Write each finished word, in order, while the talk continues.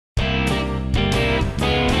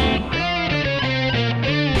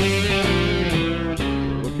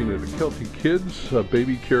Kelty Kids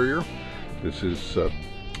baby carrier. This is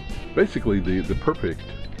basically the perfect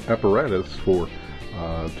apparatus for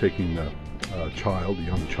taking a young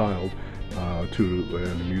child, to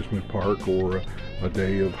an amusement park or a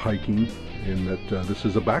day of hiking. In that this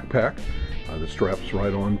is a backpack that straps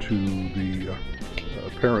right onto the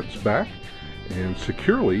parent's back and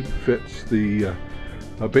securely fits the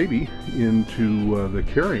baby into the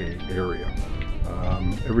carrying area.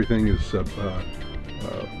 Everything is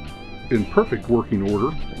in perfect working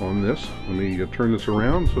order on this. Let me turn this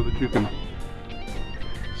around so that you can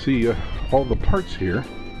see all the parts here.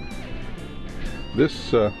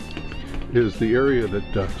 This is the area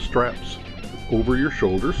that straps over your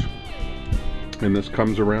shoulders, and this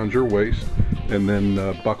comes around your waist and then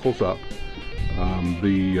buckles up.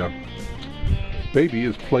 The baby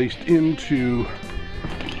is placed into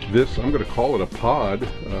this, I'm going to call it a pod,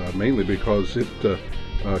 mainly because it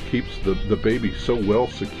keeps the baby so well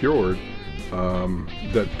secured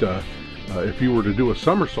that if you were to do a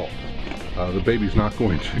somersault, the baby's not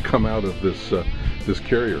going to come out of this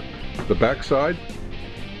carrier. The back side,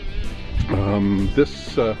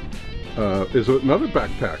 this is another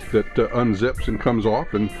backpack that unzips and comes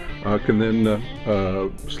off and can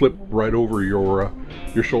then slip right over your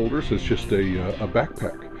shoulders. It's just a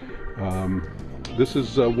backpack. This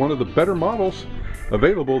is one of the better models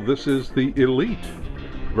available. This is the Elite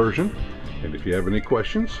version, and if you have any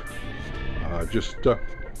questions, just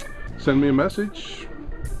send me a message.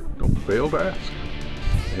 Don't fail to ask.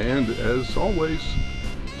 And as always,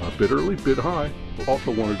 bid early, bid high.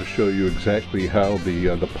 Also wanted to show you exactly how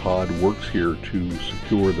the pod works here to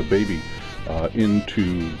secure the baby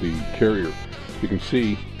into the carrier. You can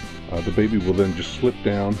see the baby will then just slip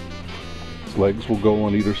down. Its legs will go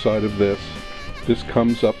on either side of this. This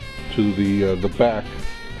comes up to the back,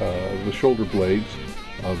 the shoulder blades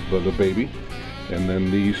of the baby, and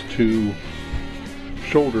then these two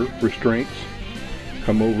shoulder restraints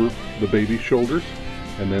come over the baby's shoulders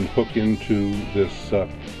and then hook into this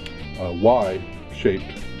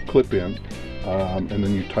Y-shaped clip-in, and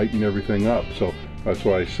then you tighten everything up. So that's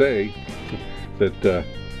why I say that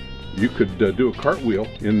you could do a cartwheel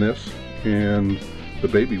in this and the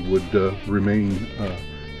baby would remain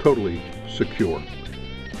totally secure.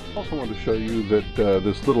 Also want to show you that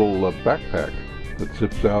this little backpack that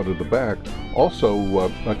zips out of the back also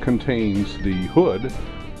contains the hood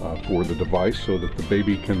for the device, so that the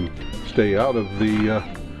baby can stay out of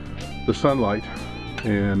the sunlight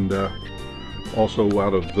and also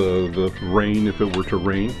out of the rain if it were to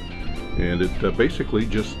rain. And it basically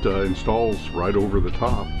just installs right over the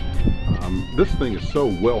top. This thing is so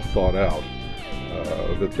well thought out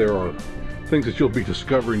that there are things that you'll be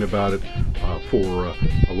discovering about it for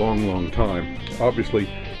a long time. Obviously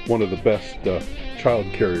one of the best child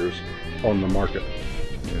carriers on the market,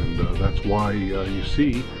 and that's why you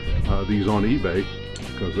see these on eBay,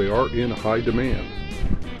 because they are in high demand.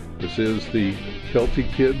 This is the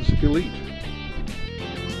Kelty Kids Elite.